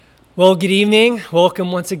Well, good evening.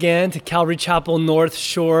 Welcome once again to Calvary Chapel North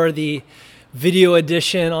Shore, the video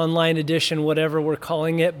edition, online edition, whatever we're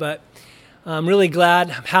calling it. But I'm really glad,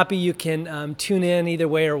 I'm happy you can tune in either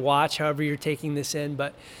way or watch, however you're taking this in.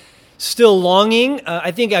 But still longing. I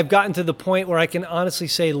think I've gotten to the point where I can honestly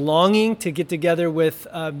say longing to get together with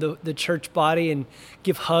the church body and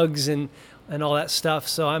give hugs and all that stuff.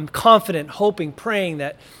 So I'm confident, hoping, praying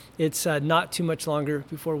that it's not too much longer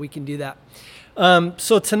before we can do that.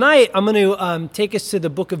 So tonight I'm going to take us to the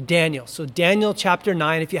book of Daniel. So Daniel chapter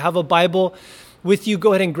 9. If you have a Bible with you,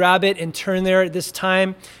 go ahead and grab it and turn there at this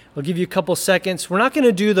time. I'll give you a couple seconds. We're not going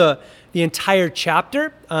to do the entire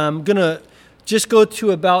chapter. I'm going to just go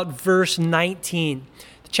to about verse 19.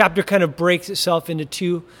 The chapter kind of breaks itself into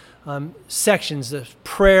two sections, the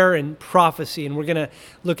prayer and prophecy. And we're going to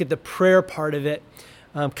look at the prayer part of it,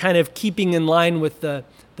 kind of keeping in line with the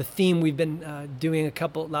theme we've been doing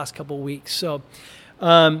last couple of weeks. So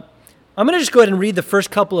I'm going to just go ahead and read the first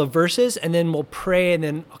couple of verses, and then we'll pray, and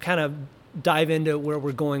then I'll kind of dive into where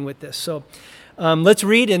we're going with this. So let's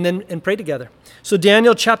read and pray together. So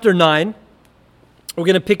Daniel chapter 9, we're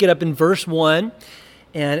going to pick it up in verse 1,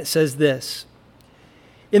 and it says this.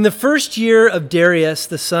 In the first year of Darius,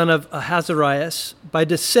 the son of Ahasuerus, by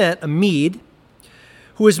descent a Mede,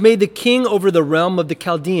 who was made the king over the realm of the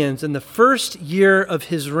Chaldeans in the first year of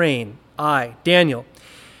his reign, I, Daniel,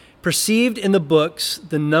 perceived in the books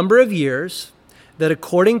the number of years that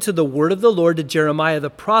according to the word of the Lord to Jeremiah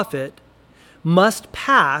the prophet must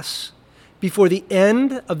pass before the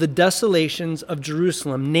end of the desolations of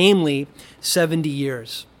Jerusalem, namely 70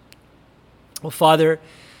 years. Well, Father,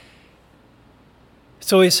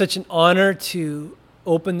 it's always such an honor to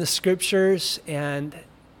open the scriptures and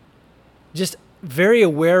just very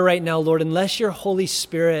aware right now, Lord, unless your Holy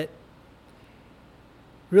Spirit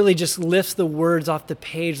really just lifts the words off the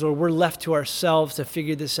page, Lord, we're left to ourselves to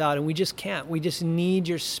figure this out, and we just can't. We just need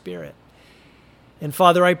your Spirit. And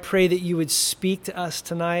Father, I pray that you would speak to us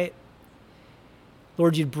tonight.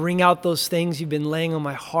 Lord, you'd bring out those things you've been laying on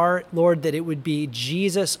my heart. Lord, that it would be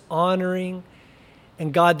Jesus honoring,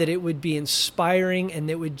 and God, that it would be inspiring, and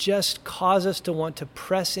it would just cause us to want to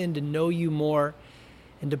press in to know you more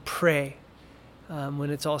and to pray. When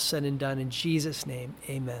it's all said and done. In Jesus' name,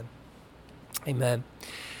 amen. Amen.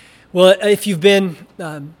 Well, if you've been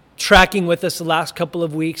tracking with us the last couple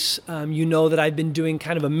of weeks, you know that I've been doing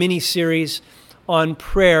kind of a mini-series on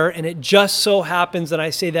prayer, and it just so happens, and I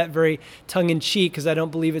say that very tongue-in-cheek because I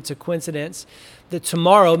don't believe it's a coincidence, that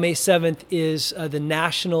tomorrow, May 7th, is the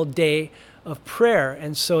National Day of Prayer,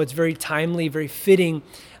 and so it's very timely, very fitting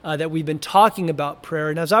that we've been talking about prayer.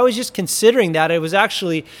 And as I was just considering that, it was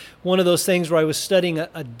actually one of those things where I was studying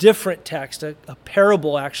a different text, a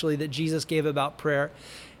parable actually that Jesus gave about prayer.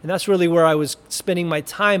 And that's really where I was spending my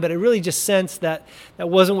time, but I really just sensed that that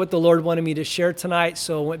wasn't what the Lord wanted me to share tonight.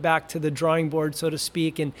 So I went back to the drawing board, so to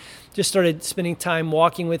speak, and just started spending time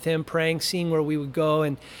walking with him, praying, seeing where we would go.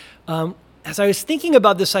 And as I was thinking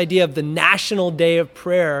about this idea of the National Day of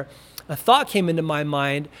Prayer, a thought came into my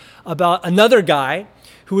mind about another guy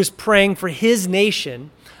who was praying for his nation,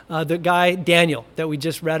 the guy Daniel that we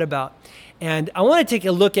just read about. And I want to take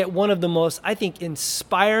a look at one of the most, I think,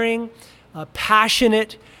 inspiring,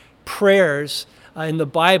 passionate prayers in the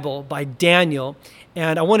Bible by Daniel.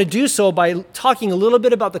 And I want to do so by talking a little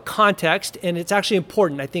bit about the context, and it's actually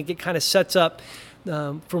important. I think it kind of sets up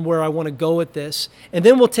from where I want to go with this. And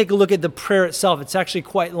then we'll take a look at the prayer itself. It's actually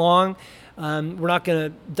quite long. We're not going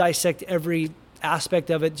to dissect every aspect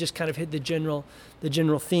of it, just kind of hit the general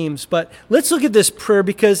themes. But let's look at this prayer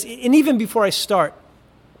because, and even before I start,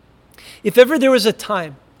 if ever there was a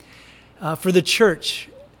time for the church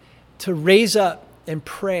to raise up and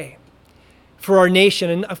pray for our nation,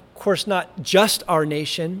 and of course not just our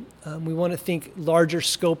nation, we want to think larger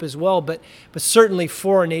scope as well, but certainly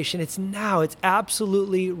for our nation, it's now. It's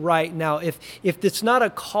absolutely right now. If it's not a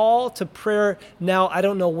call to prayer now, I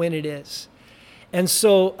don't know when it is. And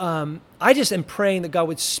so I just am praying that God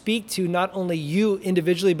would speak to not only you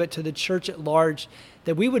individually, but to the church at large,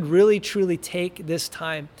 that we would really, truly take this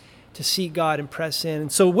time to seek God and press in.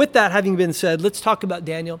 And so with that having been said, let's talk about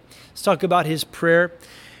Daniel. Let's talk about his prayer.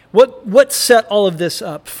 What set all of this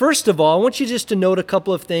up? First of all, I want you just to note a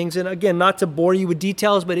couple of things. And again, not to bore you with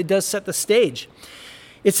details, but it does set the stage.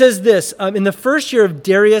 It says this, in the first year of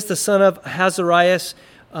Darius, the son of Ahasuerus,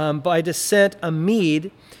 by descent a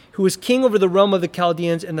Mede, who was king over the realm of the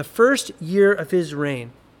Chaldeans in the first year of his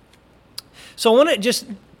reign. So I want to just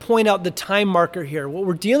point out the time marker here. What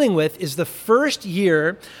we're dealing with is the first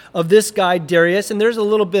year of this guy, Darius, and there's a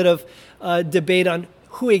little bit of debate on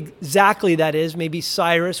who exactly that is, maybe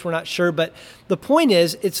Cyrus, we're not sure, but the point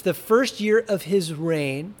is, it's the first year of his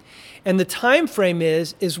reign, and the time frame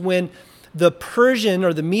is when the Persian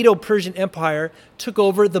or the Medo-Persian Empire took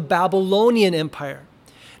over the Babylonian Empire.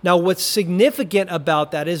 Now, what's significant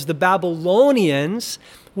about that is the Babylonians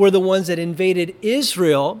were the ones that invaded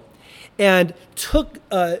Israel and took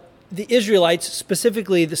the Israelites,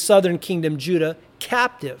 specifically the southern kingdom, Judah,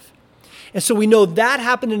 captive. And so we know that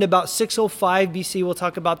happened in about 605 BC. We'll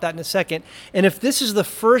talk about that in a second. And if this is the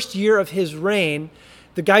first year of his reign,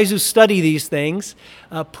 the guys who study these things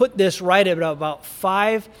put this right at about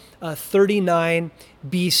 539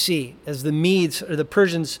 BC as the Medes or the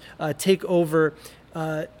Persians take over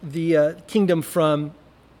the kingdom from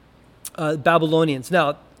Babylonians.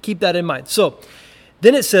 Now, keep that in mind. So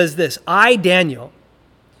then it says this, I, Daniel,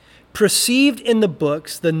 perceived in the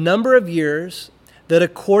books the number of years that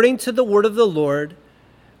according to the word of the Lord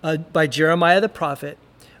by Jeremiah the prophet,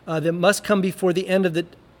 that must come before the end of the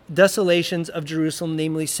desolations of Jerusalem,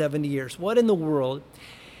 namely 70 years. What in the world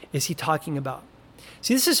is he talking about?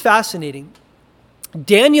 See, this is fascinating.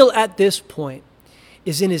 Daniel at this point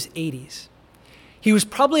is in his 80s. He was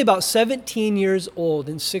probably about 17 years old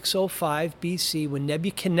in 605 BC when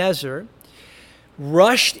Nebuchadnezzar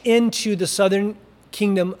rushed into the southern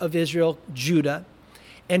kingdom of Israel, Judah,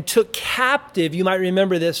 and took captive, you might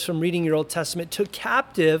remember this from reading your Old Testament, took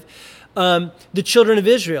captive the children of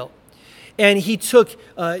Israel. And he took,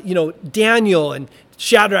 Daniel and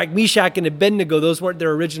Shadrach, Meshach, and Abednego. Those weren't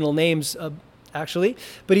their original names, actually.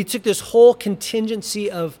 But he took this whole contingency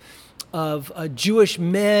of Jewish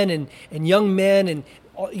men and young men and,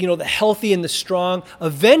 the healthy and the strong.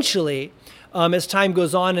 Eventually, as time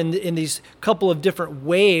goes on in these couple of different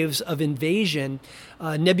waves of invasion,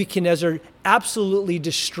 Nebuchadnezzar absolutely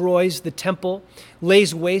destroys the temple,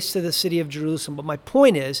 lays waste to the city of Jerusalem. But my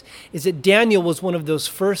point is that Daniel was one of those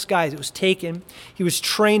first guys that was taken. He was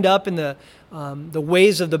trained up in the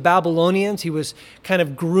ways of the Babylonians. He was kind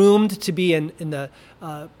of groomed to be in the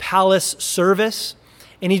palace service.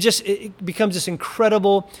 And it becomes this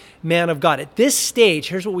incredible man of God. At this stage,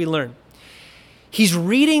 here's what we learn. He's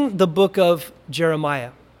reading the book of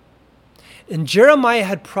Jeremiah. And Jeremiah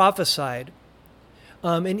had prophesied,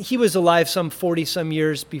 and he was alive some 40-some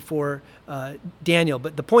years before Daniel.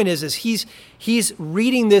 But the point is he's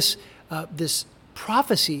reading this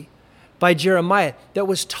prophecy by Jeremiah that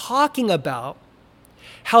was talking about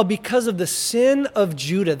how because of the sin of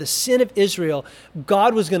Judah, the sin of Israel,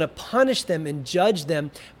 God was going to punish them and judge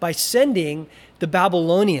them by sending the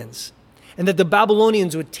Babylonians. And that the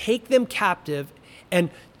Babylonians would take them captive and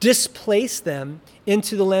displace them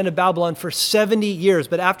into the land of Babylon for 70 years.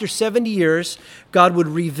 But after 70 years, God would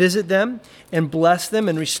revisit them and bless them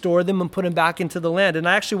and restore them and put them back into the land. And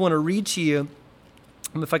I actually want to read to you,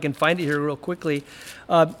 if I can find it here real quickly,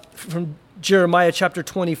 from Jeremiah chapter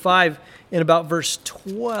 25 in about verse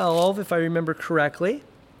 12, if I remember correctly.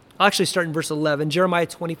 I'll actually start in verse 11, Jeremiah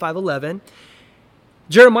 25:11.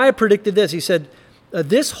 Jeremiah predicted this. He said,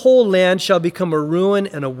 this whole land shall become a ruin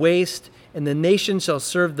and a waste, and the nation shall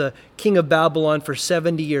serve the king of Babylon for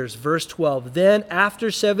 70 years. Verse 12, then after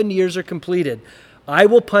 70 years are completed, I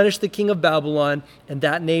will punish the king of Babylon and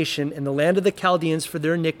that nation and the land of the Chaldeans for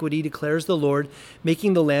their iniquity, declares the Lord,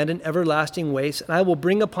 making the land an everlasting waste. And I will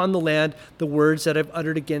bring upon the land the words that I've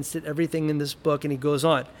uttered against it, everything in this book. And he goes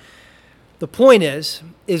on. The point is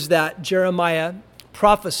that Jeremiah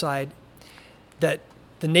prophesied that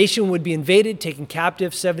the nation would be invaded, taken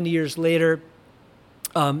captive. 70 years later,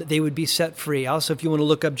 they would be set free. Also, if you want to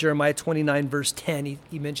look up Jeremiah 29, verse 10,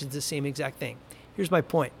 he mentions the same exact thing. Here's my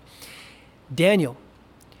point. Daniel,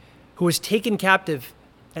 who was taken captive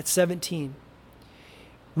at 17,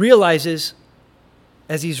 realizes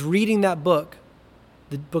as he's reading that book,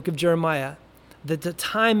 the book of Jeremiah, that the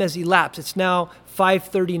time has elapsed. It's now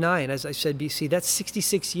 539, as I said, BC. That's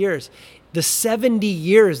 66 years. The 70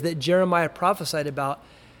 years that Jeremiah prophesied about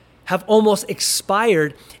have almost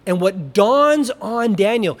expired. And what dawns on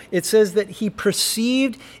Daniel, it says that he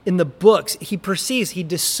perceived in the books, he perceives, he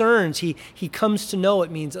discerns, he comes to know,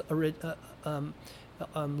 it means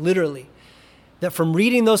literally, that from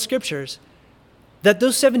reading those scriptures, that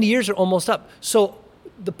those 70 years are almost up. So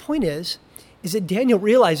the point is that Daniel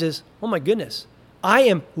realizes, oh my goodness, I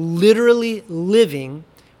am literally living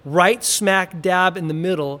right smack dab in the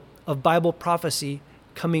middle of Bible prophecy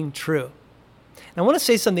coming true. And I want to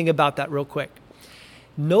say something about that real quick.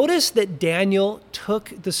 Notice that Daniel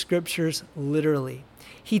took the scriptures literally.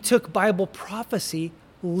 He took Bible prophecy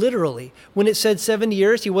literally. When it said 70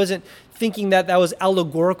 years, he wasn't thinking that was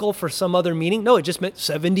allegorical for some other meaning. No, it just meant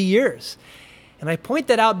 70 years. And I point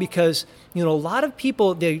that out because, a lot of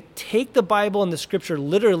people, they take the Bible and the scripture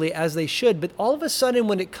literally as they should, but all of a sudden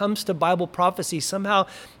when it comes to Bible prophecy, somehow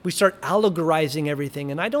we start allegorizing everything.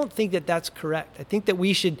 And I don't think that that's correct. I think that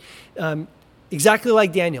we should, exactly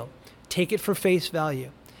like Daniel, take it for face value.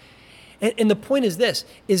 And the point is this,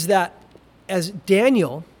 is that as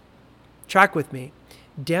Daniel, track with me,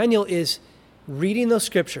 Daniel is reading those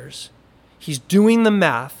scriptures, he's doing the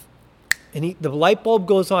math, and the light bulb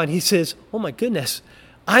goes on. He says, oh my goodness,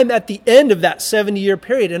 I'm at the end of that 70-year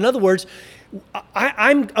period. In other words,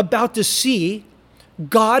 I'm about to see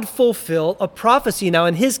God fulfill a prophecy. Now,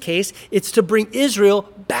 in his case, it's to bring Israel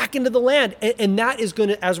back into the land. And that is going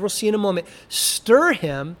to, as we'll see in a moment, stir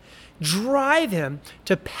him, drive him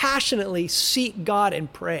to passionately seek God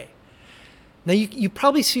and pray. Now, you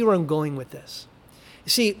probably see where I'm going with this. You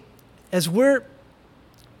see, as we're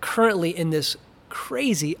currently in this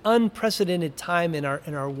crazy, unprecedented time in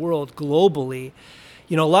our world globally,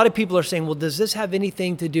 a lot of people are saying, well, does this have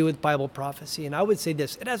anything to do with Bible prophecy? And I would say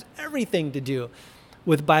this, it has everything to do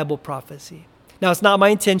with Bible prophecy. Now, it's not my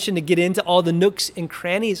intention to get into all the nooks and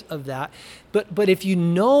crannies of that, but if you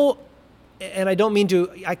know, and I don't mean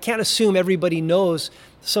to, I can't assume everybody knows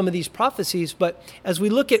some of these prophecies, but as we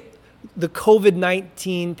look at the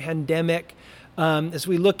COVID-19 pandemic, as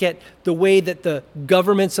we look at the way that the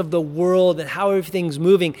governments of the world and how everything's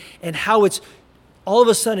moving and how it's all of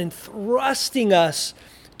a sudden thrusting us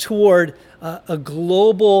toward a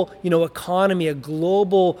global, economy, a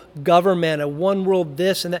global government, a one world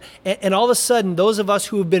this and that. And all of a sudden, those of us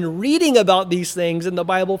who have been reading about these things in the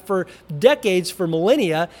Bible for decades, for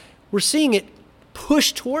millennia, we're seeing it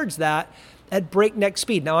push towards that at breakneck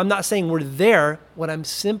speed. Now, I'm not saying we're there. What I'm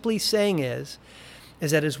simply saying is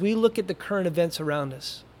that as we look at the current events around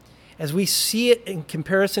us, as we see it in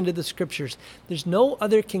comparison to the scriptures, there's no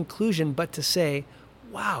other conclusion but to say,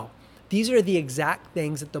 wow, these are the exact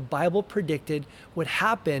things that the Bible predicted would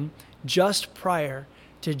happen just prior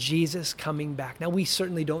to Jesus coming back. Now, we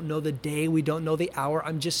certainly don't know the day, we don't know the hour.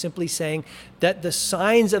 I'm just simply saying that the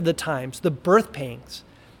signs of the times, the birth pangs,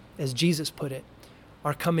 as Jesus put it,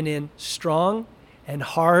 are coming in strong and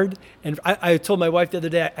hard. And I told my wife the other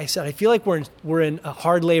day, I said, I feel like we're in a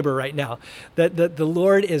hard labor right now, that the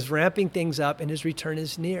Lord is ramping things up and his return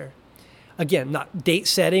is near. Again, not date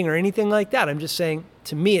setting or anything like that. I'm just saying,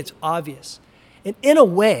 to me, it's obvious. And in a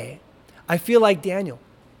way, I feel like Daniel.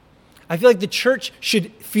 I feel like the church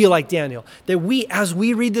should feel like Daniel, that we, as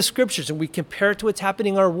we read the scriptures and we compare it to what's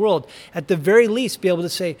happening in our world, at the very least be able to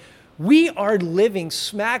say, we are living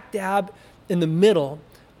smack dab in the middle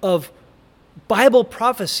of Bible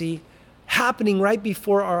prophecy happening right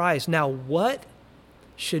before our eyes. Now, what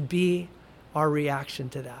should be our reaction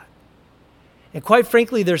to that? And quite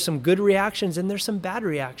frankly, there's some good reactions and there's some bad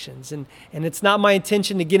reactions. And it's not my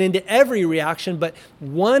intention to get into every reaction, but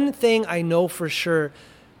one thing I know for sure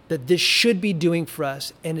that this should be doing for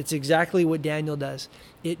us, and it's exactly what Daniel does,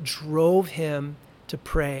 it drove him to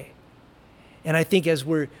pray. And I think as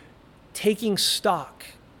we're taking stock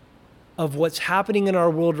of what's happening in our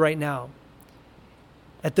world right now,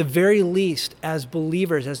 at the very least, as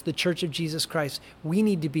believers, as the Church of Jesus Christ, we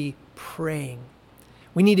need to be praying.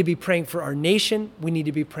 We need to be praying for our nation. We need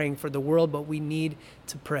to be praying for the world, but we need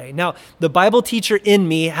to pray. Now, the Bible teacher in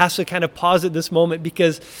me has to kind of pause at this moment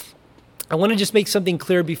because I want to just make something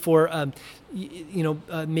clear before,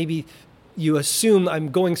 maybe you assume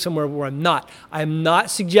I'm going somewhere where I'm not. I'm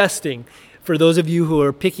not suggesting, for those of you who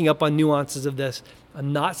are picking up on nuances of this,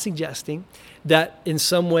 I'm not suggesting that in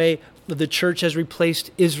some way the church has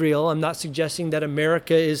replaced Israel. I'm not suggesting that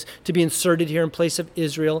America is to be inserted here in place of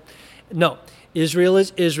Israel. No, Israel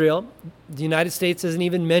is Israel. The United States isn't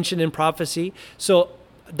even mentioned in prophecy. So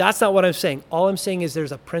that's not what I'm saying. All I'm saying is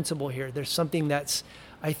there's a principle here. There's something that's,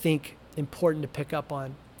 I think, important to pick up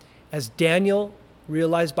on. As Daniel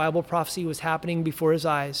realized Bible prophecy was happening before his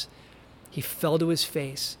eyes, he fell to his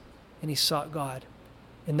face and he sought God.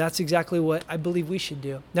 And that's exactly what I believe we should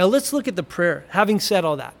do. Now let's look at the prayer. Having said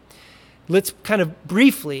all that, let's kind of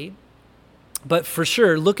briefly, but for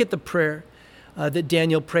sure, look at the prayer that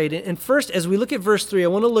Daniel prayed. And first, as we look at verse 3, I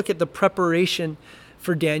want to look at the preparation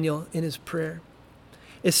for Daniel in his prayer.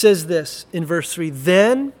 It says this in verse 3,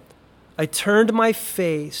 "Then I turned my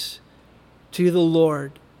face to the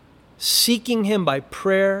Lord, seeking him by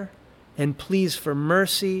prayer and pleas for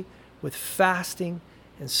mercy with fasting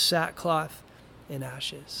and sackcloth and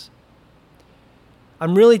ashes."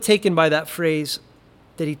 I'm really taken by that phrase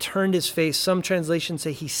that he turned his face. Some translations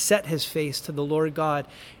say he set his face to the Lord God,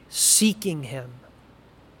 seeking him.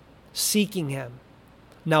 Seeking him.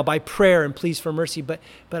 Now by prayer and pleas for mercy. But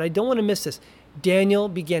I don't want to miss this. Daniel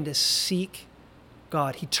began to seek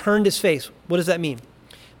God. He turned his face. What does that mean?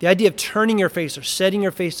 The idea of turning your face or setting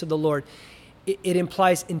your face to the Lord, it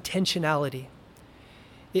implies intentionality.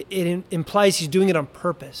 It implies he's doing it on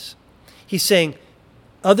purpose. He's saying,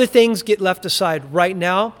 other things get left aside. Right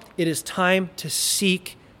now, it is time to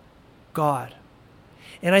seek God.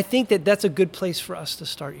 And I think that that's a good place for us to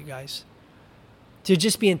start, you guys, to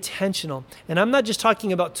just be intentional. And I'm not just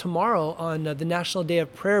talking about tomorrow on the National Day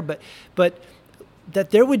of Prayer, but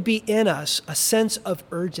that there would be in us a sense of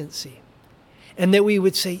urgency, and that we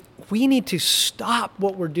would say, we need to stop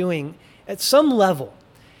what we're doing at some level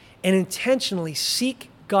and intentionally seek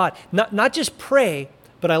God. Not just pray,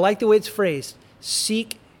 but I like the way it's phrased,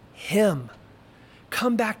 seek him.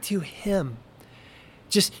 Come back to him.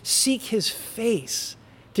 Just seek his face,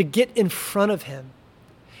 to get in front of him.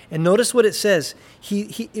 And notice what it says.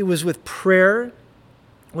 It was with prayer,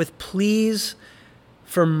 with pleas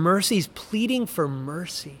for mercy. He's pleading for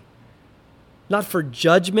mercy. Not for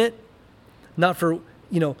judgment, not for,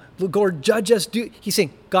 Lord, judge us. He's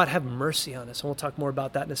saying, God, have mercy on us. And we'll talk more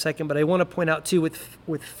about that in a second. But I want to point out too,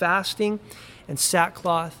 with fasting and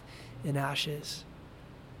sackcloth and ashes.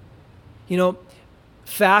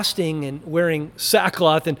 Fasting and wearing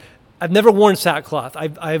sackcloth, and I've never worn sackcloth.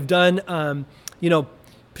 I've done,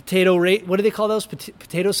 potato race. What do they call those?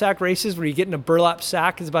 Potato sack races, where you get in a burlap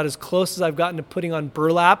sack. Is about as close as I've gotten to putting on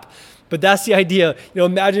burlap. But that's the idea.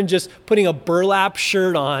 Imagine just putting a burlap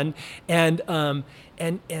shirt on and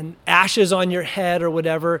ashes on your head or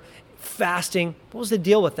whatever. Fasting. What was the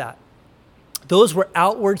deal with that? Those were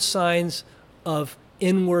outward signs of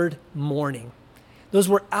inward mourning. Those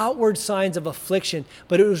were outward signs of affliction,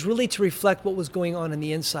 but it was really to reflect what was going on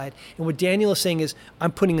the inside. And what Daniel is saying is,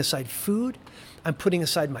 I'm putting aside food. I'm putting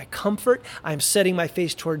aside my comfort. I'm setting my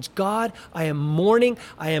face towards God. I am mourning.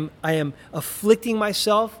 I am afflicting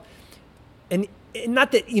myself. And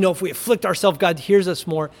not that, if we afflict ourselves, God hears us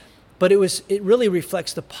more, but it really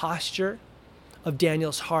reflects the posture of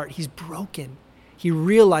Daniel's heart. He's broken. He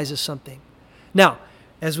realizes something. Now,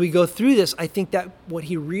 as we go through this, I think that what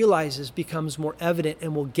he realizes becomes more evident,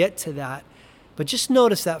 and we'll get to that. But just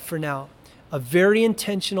notice that for now. A very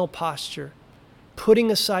intentional posture,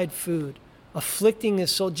 putting aside food, afflicting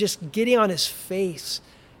his soul, just getting on his face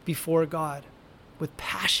before God with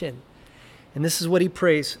passion. And this is what he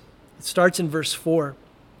prays. It starts in verse 4.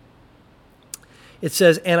 It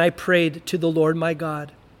says, "And I prayed to the Lord my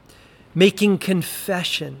God, making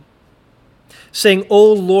confession, saying,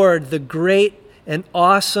 O Lord, the great and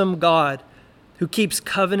awesome God, who keeps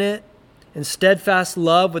covenant and steadfast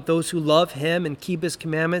love with those who love him and keep his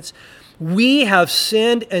commandments, we have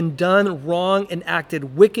sinned and done wrong and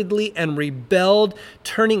acted wickedly and rebelled,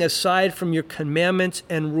 turning aside from your commandments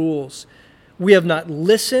and rules. We have not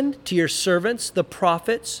listened to your servants, the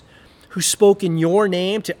prophets, who spoke in your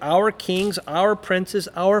name to our kings, our princes,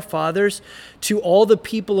 our fathers, to all the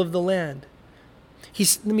people of the land."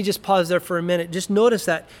 Let me just pause there for a minute. Just notice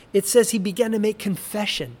that it says he began to make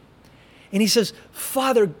confession. And he says,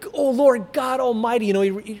 Father, oh Lord God Almighty.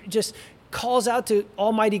 He just calls out to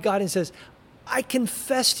Almighty God and says, I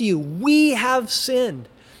confess to you, we have sinned.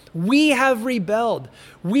 We have rebelled.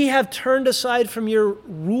 We have turned aside from your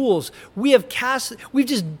rules. We've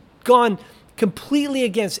just gone completely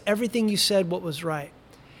against everything you said what was right.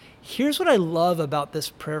 Here's what I love about this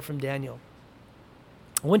prayer from Daniel.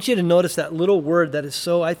 I want you to notice that little word that is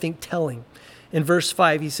so, I think, telling. In verse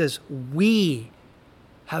 5, he says, we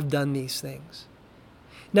have done these things.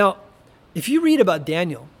 Now, if you read about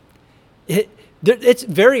Daniel, it's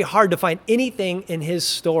very hard to find anything in his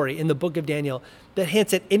story, in the book of Daniel, that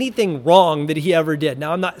hints at anything wrong that he ever did.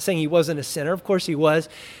 Now, I'm not saying he wasn't a sinner. Of course he was.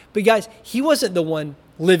 But guys, he wasn't the one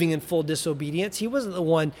living in full disobedience. He wasn't the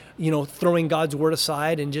one, throwing God's word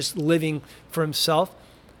aside and just living for himself.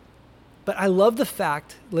 But I love the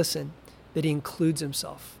fact, listen, that he includes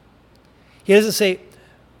himself. He doesn't say,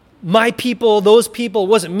 my people, those people, it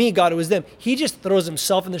wasn't me, God, it was them. He just throws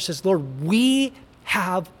himself in there and says, Lord, we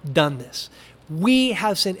have done this. We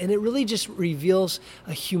have sinned. And it really just reveals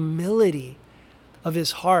a humility of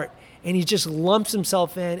his heart. And he just lumps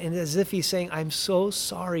himself in, and as if he's saying, I'm so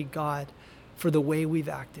sorry, God, for the way we've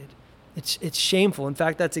acted. It's shameful. In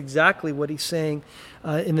fact, that's exactly what he's saying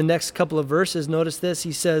in the next couple of verses. Notice this.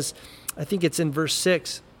 He says, I think it's in verse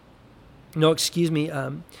 6. No, excuse me.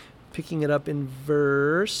 Picking it up in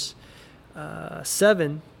verse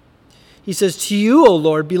 7. He says, to you, O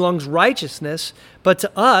Lord, belongs righteousness, but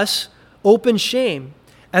to us open shame,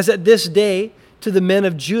 as at this day to the men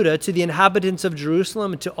of Judah, to the inhabitants of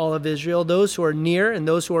Jerusalem, and to all of Israel, those who are near and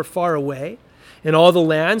those who are far away, in all the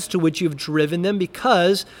lands to which you have driven them,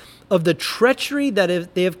 because of the treachery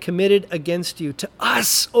that they have committed against you. To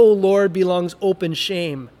us, O Lord, belongs open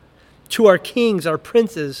shame. To our kings, our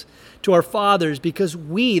princes, to our fathers, because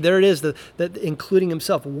we, there it is, including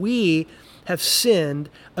himself, we have sinned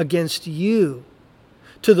against you.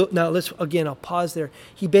 Now let's, again, I'll pause there.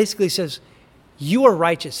 He basically says, you are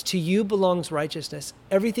righteous. To you belongs righteousness.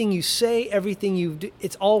 Everything you say, everything you do,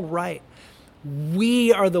 it's all right.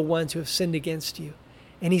 We are the ones who have sinned against you.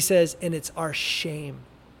 And he says, and it's our shame.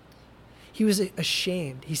 He was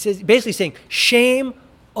ashamed. He says, basically saying, shame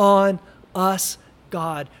on us,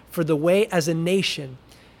 God, for the way as a nation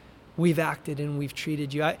we've acted and we've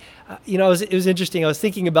treated you. It was interesting. I was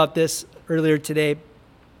thinking about this earlier today.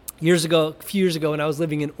 A few years ago, when I was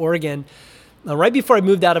living in Oregon, right before I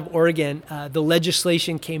moved out of Oregon, the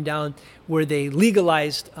legislation came down where they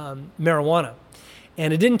legalized marijuana.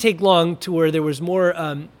 And it didn't take long to where there was more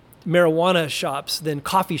marijuana shops than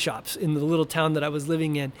coffee shops in the little town that I was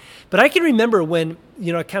living in. But I can remember when,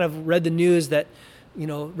 I kind of read the news that,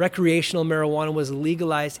 recreational marijuana was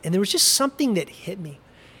legalized, and there was just something that hit me.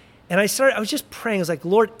 And I was just praying. I was like,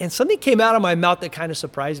 Lord, and something came out of my mouth that kind of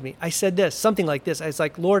surprised me. I said something like this. I was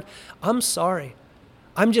like, Lord, I'm sorry.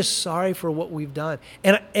 I'm just sorry for what we've done.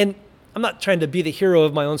 And I'm not trying to be the hero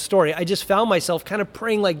of my own story. I just found myself kind of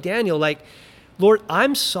praying like Daniel, like, Lord,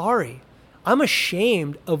 I'm sorry. I'm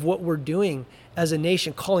ashamed of what we're doing as a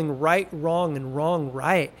nation, calling right wrong and wrong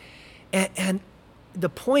right. And the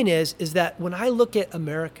point is that when I look at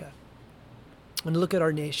America, when I look at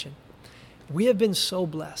our nation, we have been so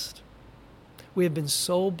blessed. We have been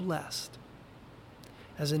so blessed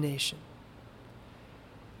as a nation.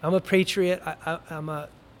 I'm a patriot. I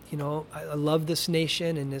love this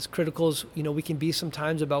nation, and as critical as we can be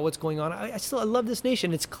sometimes about what's going on, I love this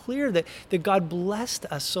nation. It's clear that God blessed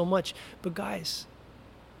us so much. But guys,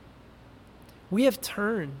 we have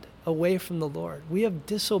turned away from the Lord. We have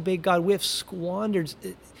disobeyed God. We have squandered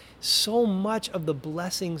so much of the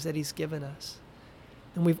blessings that he's given us.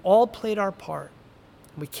 And we've all played our part.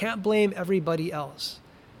 We can't blame everybody else.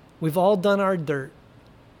 We've all done our dirt.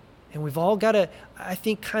 And we've all got to, I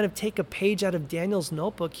think, kind of take a page out of Daniel's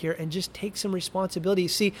notebook here and just take some responsibility.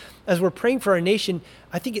 See, as we're praying for our nation,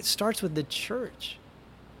 I think it starts with the church.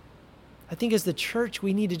 I think as the church,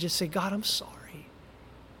 we need to just say, God, I'm sorry.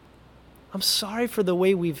 I'm sorry for the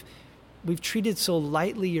way we've treated so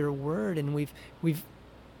lightly your word, and we've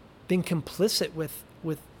been complicit with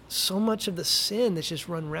so much of the sin that's just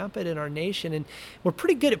run rampant in our nation. And we're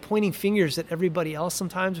pretty good at pointing fingers at everybody else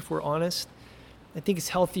sometimes, if we're honest. I think it's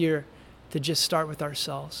healthier to just start with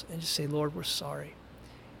ourselves and just say, Lord, we're sorry,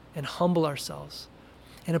 and humble ourselves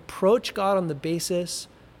and approach God on the basis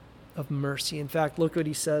of mercy. In fact, look what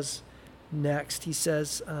he says next. He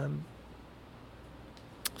says,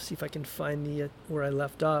 see if I can find where I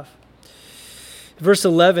left off. Verse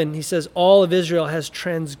 11, he says, all of Israel has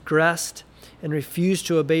transgressed and refused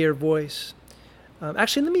to obey your voice.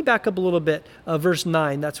 Actually, let me back up a little bit. Verse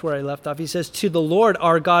 9, that's where I left off. He says, to the Lord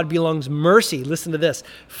our God belongs mercy. Listen to this.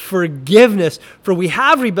 Forgiveness, for we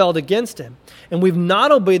have rebelled against him, and we've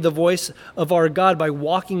not obeyed the voice of our God by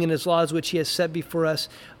walking in his laws, which he has set before us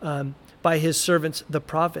by his servants, the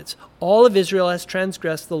prophets. All of Israel has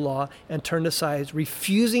transgressed the law and turned aside,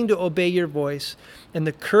 refusing to obey your voice. And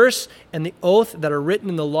the curse and the oath that are written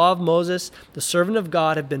in the law of Moses, the servant of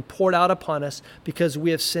God, have been poured out upon us because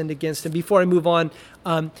we have sinned against him. Before I move on,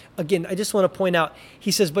 again, I just want to point out,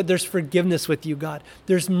 he says, but there's forgiveness with you, God.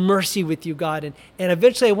 There's mercy with you, God. And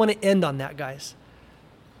eventually I want to end on that, guys.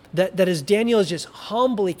 That as Daniel is just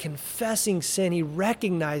humbly confessing sin, he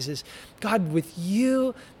recognizes, God, with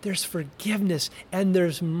you, there's forgiveness and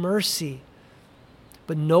there's mercy.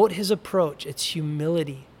 But note his approach. It's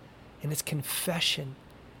humility, and it's confession,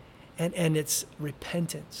 and it's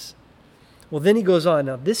repentance. Well, then he goes on.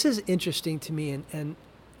 Now, this is interesting to me, and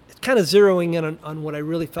it's kind of zeroing in on what I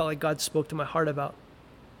really felt like God spoke to my heart about.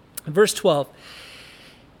 In verse 12,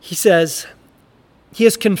 he says, he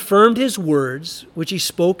has confirmed his words, which he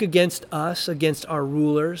spoke against us, against our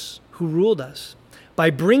rulers who ruled us, by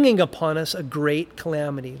bringing upon us a great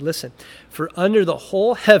calamity. Listen, for under the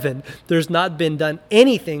whole heaven, there's not been done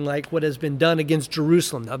anything like what has been done against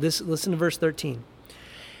Jerusalem. Now, listen to verse 13.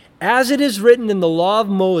 As it is written in the law of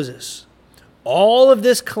Moses, all of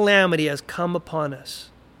this calamity has come upon us.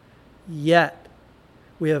 Yet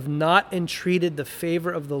we have not entreated the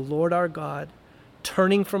favor of the Lord our God,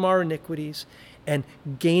 turning from our iniquities and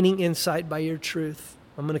gaining insight by your truth.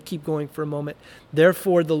 I'm going to keep going for a moment.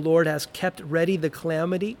 Therefore, the Lord has kept ready the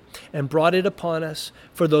calamity and brought it upon us.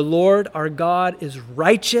 For the Lord our God is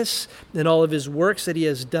righteous in all of his works that he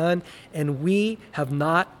has done, and we have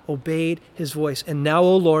not obeyed his voice. And now,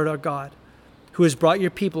 O Lord our God, who who has brought your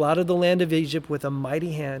people out of the land of Egypt with a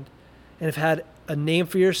mighty hand, and have had a name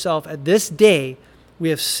for yourself. At this day we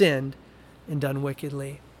have sinned and done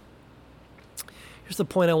wickedly. Here's the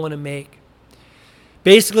point I want to make.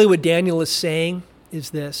 Basically, what Daniel is saying is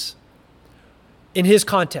this. In his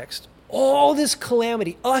context, all this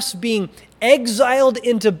calamity, us being exiled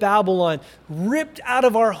into Babylon, ripped out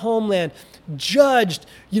of our homeland, judged,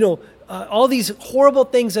 all these horrible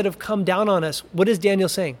things that have come down on us. What is Daniel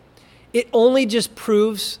saying? It only just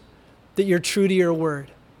proves that you're true to your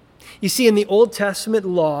word. You see, in the Old Testament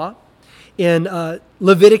law, in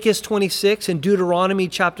Leviticus 26 and Deuteronomy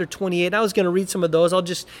chapter 28, I was going to read some of those. I'll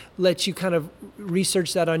just let you kind of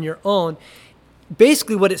research that on your own.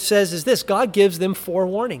 Basically, what it says is this. God gives them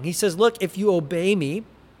forewarning. He says, look, if you obey me,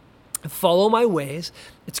 follow my ways,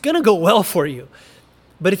 it's going to go well for you.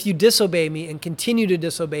 But if you disobey me and continue to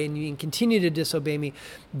disobey me and continue to disobey me,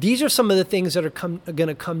 these are some of the things that are going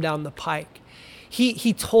to come down the pike.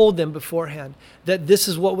 He told them beforehand that this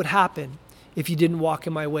is what would happen if you didn't walk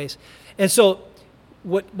in my ways. And so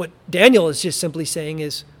what Daniel is just simply saying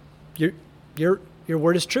is, your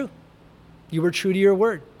word is true. You were true to your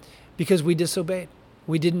word because we disobeyed.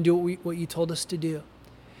 We didn't do what you told us to do.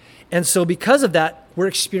 And so because of that, we're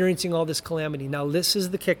experiencing all this calamity. Now, this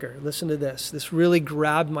is the kicker. Listen to this. This really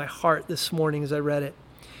grabbed my heart this morning as I read it.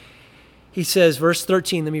 He says, verse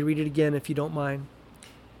 13, let me read it again if you don't mind.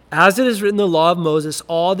 As it is written in the law of Moses,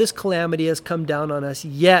 all this calamity has come down on us.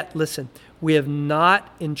 Yet, listen, we have not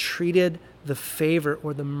entreated the favor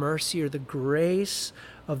or the mercy or the grace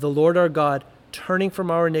of the Lord our God, turning from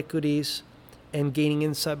our iniquities and gaining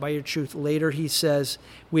insight by your truth. Later he says,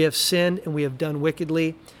 we have sinned and we have done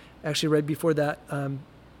wickedly. Actually read before that.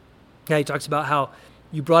 He talks about how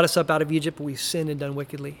you brought us up out of Egypt, but we've sinned and done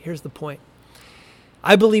wickedly. Here's the point.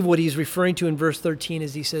 I believe what he's referring to in verse 13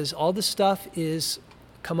 is he says, all this stuff is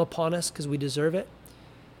come upon us because we deserve it.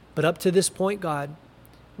 But up to this point, God,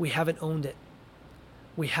 we haven't owned it.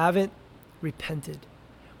 We haven't repented.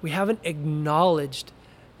 We haven't acknowledged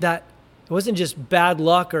that it wasn't just bad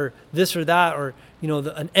luck or this or that or,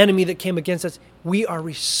 an enemy that came against us. We are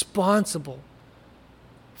responsible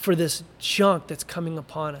for this junk that's coming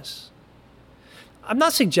upon us. I'm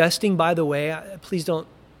not suggesting, by the way, please don't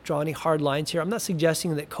draw any hard lines here. I'm not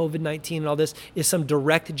suggesting that COVID-19 and all this is some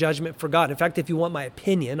direct judgment for God. In fact, if you want my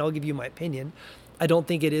opinion, I'll give you my opinion. I don't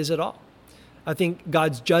think it is at all. I think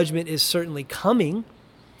God's judgment is certainly coming.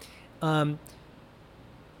 But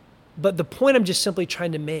the point I'm just simply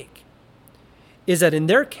trying to make is that in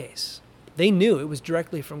their case, they knew it was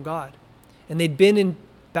directly from God. And they'd been in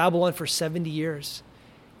Babylon for 70 years.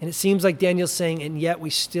 And it seems like Daniel's saying, and yet we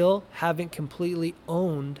still haven't completely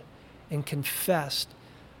owned and confessed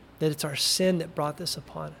that it's our sin that brought this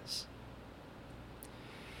upon us.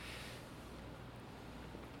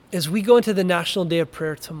 As we go into the National Day of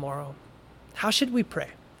Prayer tomorrow, how should we pray?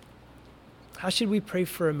 How should we pray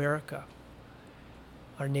for America,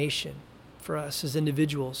 our nation, for us as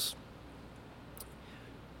individuals?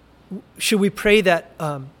 Should we pray that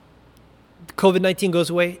COVID-19 goes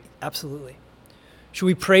away? Absolutely. Should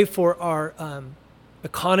we pray for our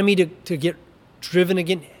economy to get driven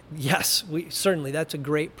again? Yes, certainly. That's a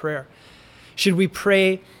great prayer. Should we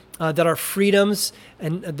pray that our freedoms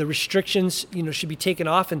and the restrictions, should be taken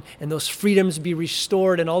off and those freedoms be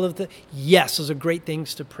restored and all of the? Yes, those are great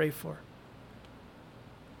things to pray for.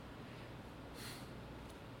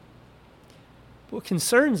 What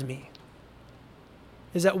concerns me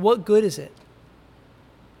is that what good is it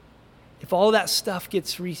if all that stuff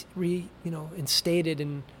gets instated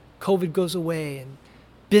and COVID goes away and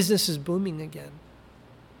business is booming again,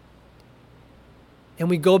 and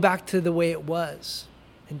we go back to the way it was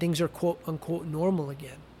and things are quote unquote normal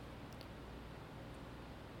again?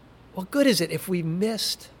 What good is it if we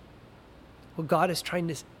missed what God is trying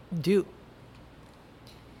to do?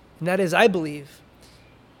 And that is, I believe,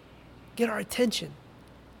 get our attention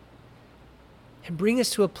and bring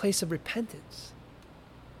us to a place of repentance.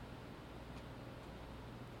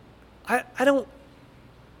 I don't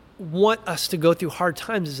want us to go through hard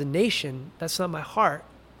times as a nation. That's not my heart.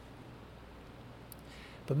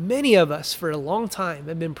 But many of us for a long time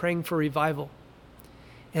have been praying for revival.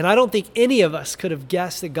 And I don't think any of us could have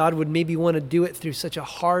guessed that God would maybe want to do it through such a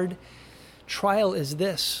hard trial as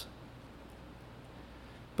this.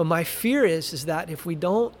 But my fear is that if we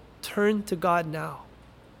don't turn to God now,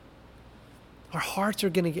 our hearts are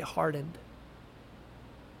going to get hardened.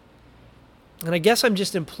 And I guess I'm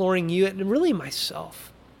just imploring you, and really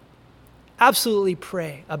myself, absolutely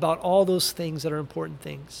pray about all those things that are important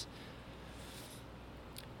things.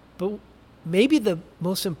 But maybe the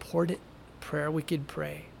most important prayer we could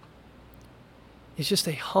pray is just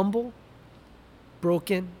a humble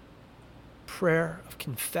broken prayer of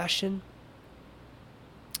confession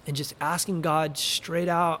and just asking God straight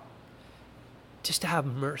out just to have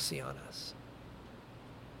mercy on us.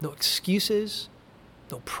 No excuses,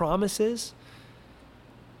 no promises.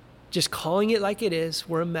 Just calling it like it is.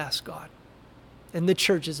 We're a mess, God. And the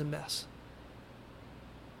church is a mess.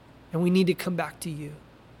 And we need to come back to you.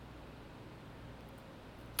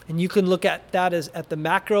 And you can look at that as at the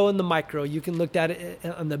macro and the micro. You can look at it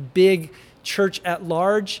on the big church at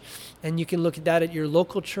large, and you can look at that at your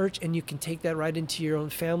local church, and you can take that right into your own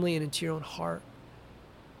family and into your own heart.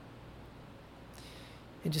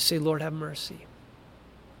 And just say, Lord, have mercy.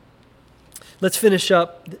 Let's finish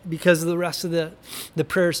up because the rest of the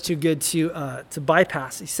prayer is too good to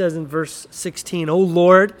bypass. He says in verse 16, O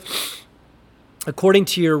Lord, according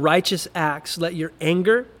to your righteous acts, let your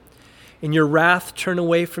anger and your wrath turn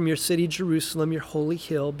away from your city, Jerusalem, your holy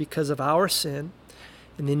hill, because of our sin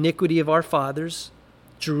and the iniquity of our fathers.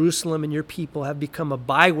 Jerusalem and your people have become a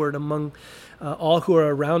byword among all who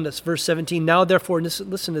are around us. Verse 17, now therefore,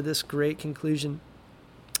 listen to this great conclusion.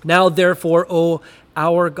 Now therefore, O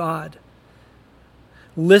our God,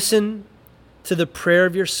 listen to the prayer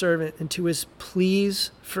of your servant and to his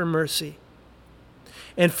pleas for mercy.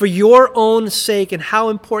 And for your own sake, and how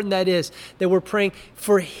important that is, that we're praying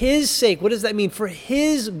for his sake. What does that mean? For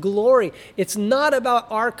his glory. It's not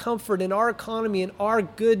about our comfort and our economy and our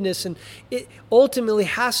goodness. And it ultimately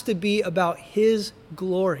has to be about his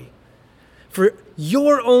glory. For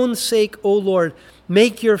your own sake, O Lord,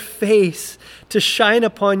 make your face to shine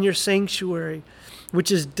upon your sanctuary,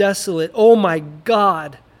 which is desolate. Oh my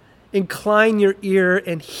God, incline your ear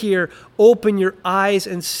and hear. Open your eyes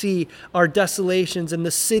and see our desolations and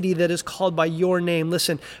the city that is called by your name.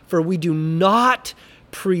 Listen, for we do not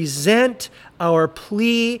present our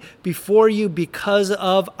plea before you because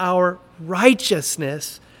of our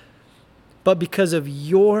righteousness, but because of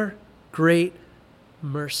your great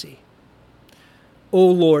mercy. O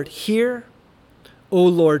Lord, hear. O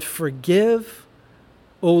Lord, forgive.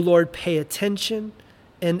 O Lord, pay attention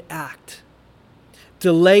and act.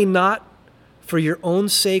 Delay not for your own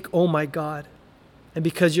sake, O my God, and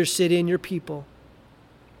because your city and your people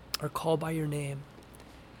are called by your name.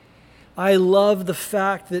 I love the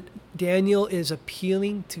fact that Daniel is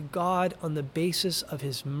appealing to God on the basis of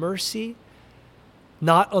his mercy,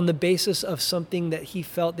 not on the basis of something that he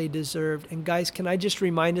felt they deserved. And guys, can I just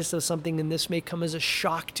remind us of something, and this may come as a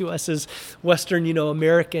shock to us as Western,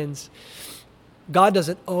 Americans. God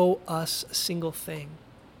doesn't owe us a single thing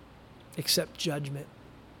except judgment.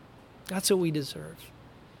 That's what we deserve.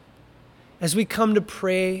 As we come to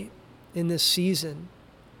pray in this season,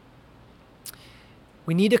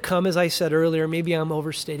 we need to come, as I said earlier, maybe I'm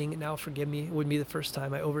overstating it now, forgive me, it wouldn't be the first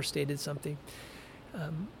time I overstated something.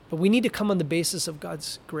 But we need to come on the basis of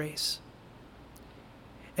God's grace.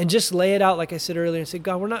 And just lay it out, like I said earlier, and say,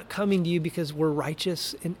 God, we're not coming to you because we're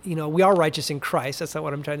righteous. And, we are righteous in Christ. That's not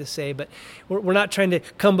what I'm trying to say. But we're not trying to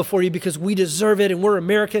come before you because we deserve it and we're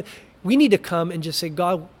American. We need to come and just say,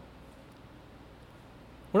 God,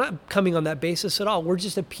 we're not coming on that basis at all. We're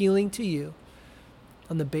just appealing to you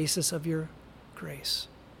on the basis of your grace,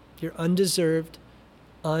 your undeserved,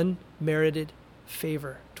 unmerited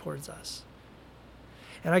favor towards us.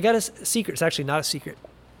 And I got a secret. It's actually not a secret.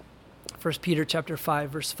 1 Peter chapter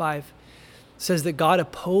 5, verse 5 says that God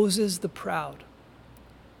opposes the proud,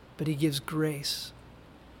 but he gives grace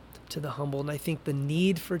to the humble. And I think the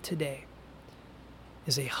need for today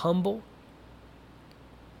is a humble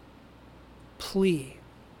plea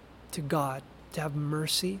to God to have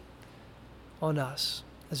mercy on us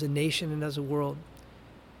as a nation and as a world.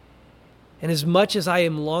 And as much as I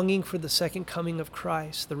am longing for the second coming of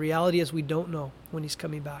Christ, the reality is we don't know when he's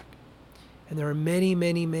coming back. And there are many,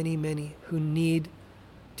 many, many, many who need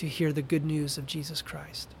to hear the good news of Jesus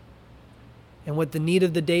Christ. And what the need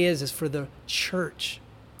of the day is for the church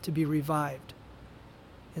to be revived.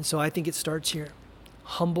 And so I think it starts here.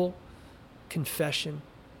 Humble confession,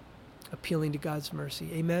 appealing to God's mercy.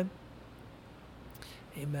 Amen?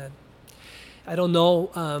 Amen. I don't know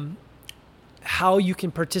how you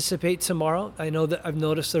can participate tomorrow. I know that I've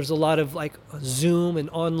noticed there's a lot of Zoom and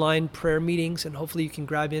online prayer meetings, and hopefully you can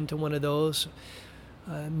grab into one of those.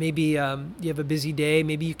 Maybe you have a busy day.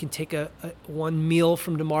 Maybe you can take one meal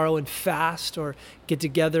from tomorrow and fast, or get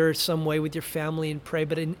together some way with your family and pray.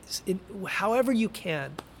 But however you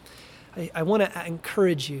can, I want to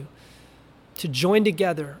encourage you to join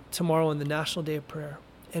together tomorrow on the National Day of Prayer,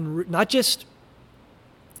 and not just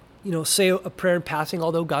say a prayer in passing,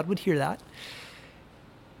 although God would hear that,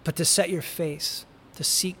 but to set your face, to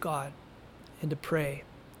seek God, and to pray,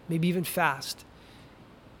 maybe even fast.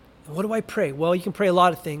 And what do I pray? Well, you can pray a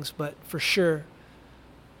lot of things, but for sure,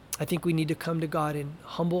 I think we need to come to God in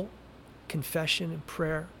humble confession and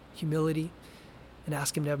prayer, humility, and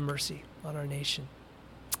ask him to have mercy on our nation.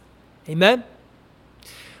 Amen?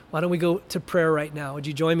 Why don't we go to prayer right now? Would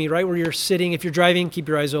you join me right where you're sitting? If you're driving, keep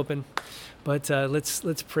your eyes open. But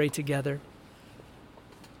let's pray together.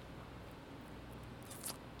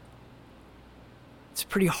 It's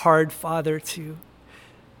pretty hard, Father, to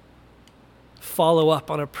follow up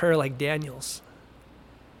on a prayer like Daniel's.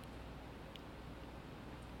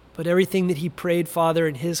 But everything that he prayed, Father,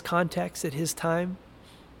 in his context, at his time,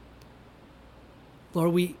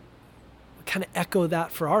 Lord, we kind of echo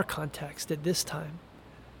that for our context at this time.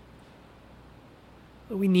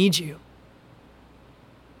 But we need you.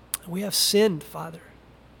 We have sinned, Father,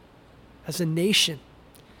 as a nation,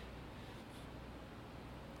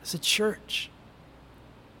 as a church.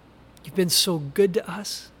 You've been so good to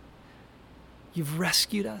us. You've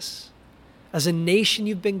rescued us. As a nation,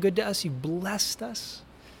 you've been good to us. You've blessed us.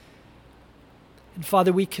 And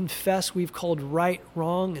Father, we confess we've called right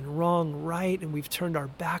wrong and wrong right, and we've turned our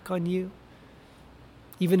back on you.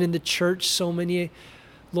 Even in the church, so many,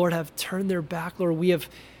 Lord, have turned their back. Lord, we have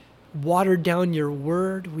watered down your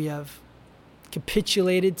word. We have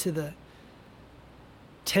capitulated to the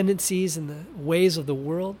tendencies and the ways of the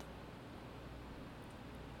world.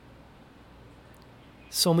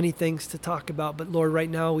 So many things to talk about, but Lord, right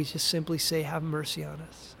now we just simply say, have mercy on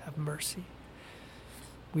us. Have mercy.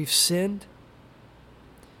 We've sinned,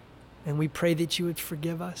 and we pray that you would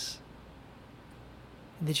forgive us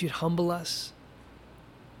and that you'd humble us.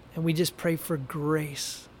 And we just pray for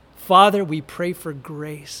grace. Father, we pray for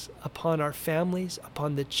grace upon our families,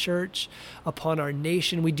 upon the church, upon our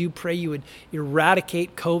nation. We do pray you would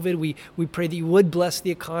eradicate COVID. We pray that you would bless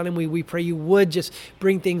the economy. We pray you would just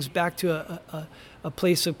bring things back to a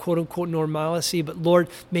place of quote-unquote normalcy. But Lord,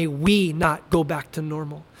 may we not go back to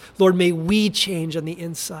normal. Lord, may we change on the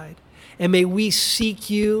inside. And may we seek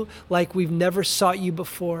you like we've never sought you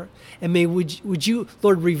before. And would you,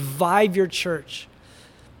 Lord, revive your church.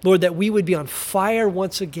 Lord, that we would be on fire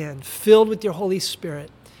once again, filled with your Holy Spirit,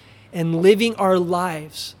 and living our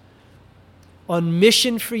lives on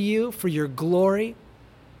mission for you, for your glory.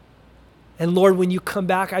 And Lord, when you come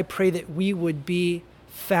back, I pray that we would be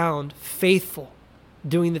found faithful,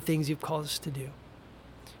 doing the things you've called us to do.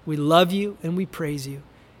 We love you and we praise you.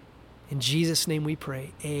 In Jesus' name we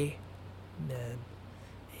pray. Amen.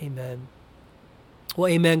 Amen.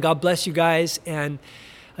 Well, amen. God bless you guys. And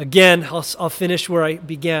again, I'll finish where I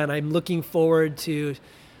began. I'm looking forward to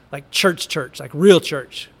like church, like real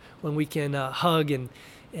church, when we can hug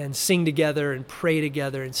and sing together and pray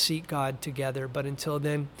together and seek God together. But until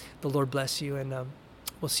then, the Lord bless you. And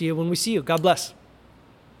we'll see you when we see you. God bless.